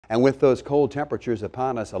And with those cold temperatures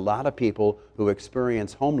upon us, a lot of people who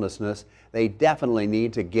experience homelessness, they definitely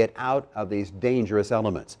need to get out of these dangerous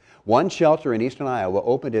elements. One shelter in eastern Iowa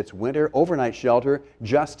opened its winter overnight shelter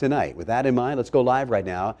just tonight. With that in mind, let's go live right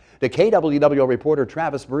now to KWWL reporter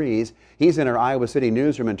Travis Breeze. He's in our Iowa City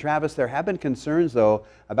newsroom. And Travis, there have been concerns, though,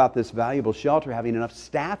 about this valuable shelter having enough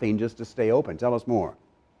staffing just to stay open. Tell us more.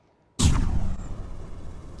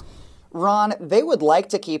 Ron, they would like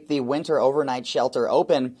to keep the winter overnight shelter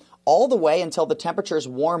open all the way until the temperatures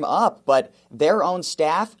warm up, but their own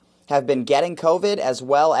staff have been getting COVID, as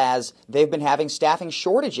well as they've been having staffing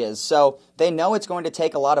shortages. So they know it's going to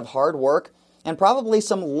take a lot of hard work and probably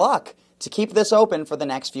some luck to keep this open for the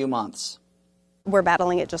next few months. We're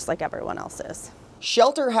battling it just like everyone else is.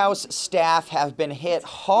 Shelter house staff have been hit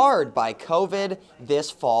hard by COVID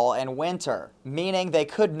this fall and winter, meaning they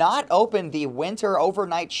could not open the winter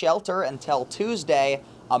overnight shelter until Tuesday,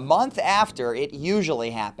 a month after it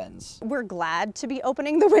usually happens. We're glad to be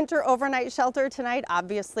opening the winter overnight shelter tonight.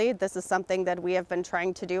 Obviously, this is something that we have been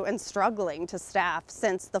trying to do and struggling to staff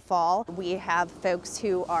since the fall. We have folks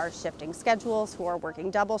who are shifting schedules, who are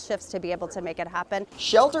working double shifts to be able to make it happen.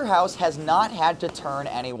 Shelter House has not had to turn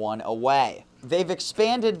anyone away. They've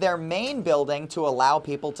expanded their main building to allow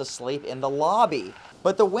people to sleep in the lobby.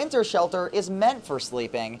 But the winter shelter is meant for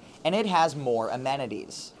sleeping, and it has more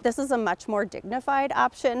amenities. This is a much more dignified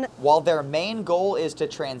option. While their main goal is to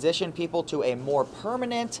transition people to a more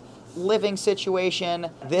permanent living situation,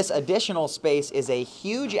 this additional space is a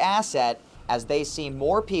huge asset as they see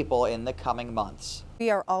more people in the coming months.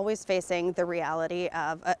 We are always facing the reality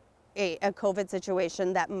of a COVID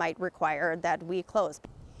situation that might require that we close.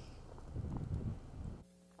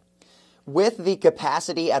 With the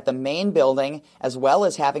capacity at the main building, as well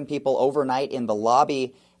as having people overnight in the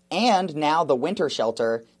lobby, and now the winter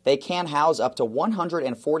shelter, they can house up to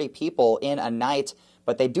 140 people in a night,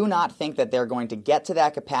 but they do not think that they're going to get to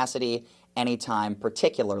that capacity anytime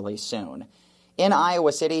particularly soon. In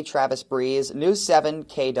Iowa City, Travis Breeze, News 7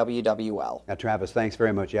 KWWL. Now, Travis, thanks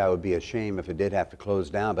very much. Yeah, it would be a shame if it did have to close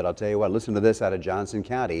down, but I'll tell you what, listen to this out of Johnson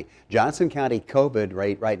County. Johnson County COVID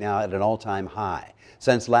rate right now at an all-time high.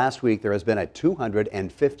 Since last week, there has been a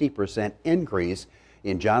 250% increase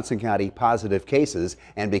in Johnson County positive cases,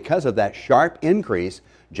 and because of that sharp increase,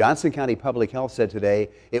 Johnson County Public Health said today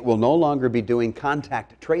it will no longer be doing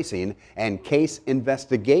contact tracing and case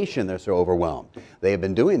investigation. They're so overwhelmed. They have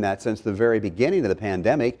been doing that since the very beginning of the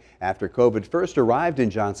pandemic after COVID first arrived in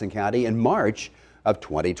Johnson County in March of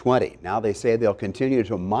 2020. Now they say they'll continue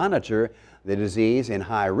to monitor the disease in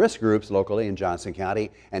high-risk groups locally in Johnson County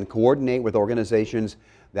and coordinate with organizations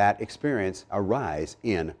that experience a rise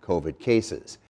in COVID cases.